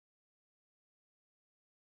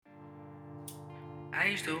I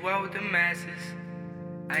used to walk with the masses.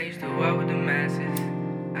 I used to walk with the masses.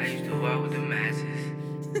 I used to walk with the masses.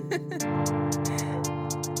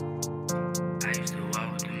 I used to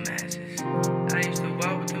walk with the masses. I used to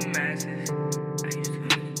walk with the masses. I used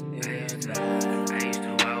to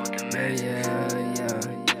walk with the masses.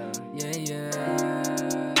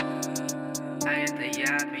 I hit the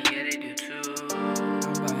yacht, but yeah, they do too.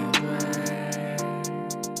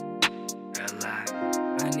 A lot.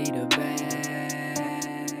 I need a bag.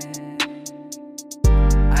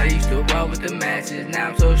 I used to walk with the masses. Now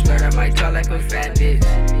I'm so slurred, I might talk like a fat bitch.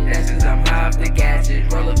 That's cause I'm high off the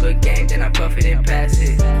gases. Roll up a game, then I puff it and pass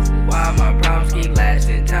it. Why are my problems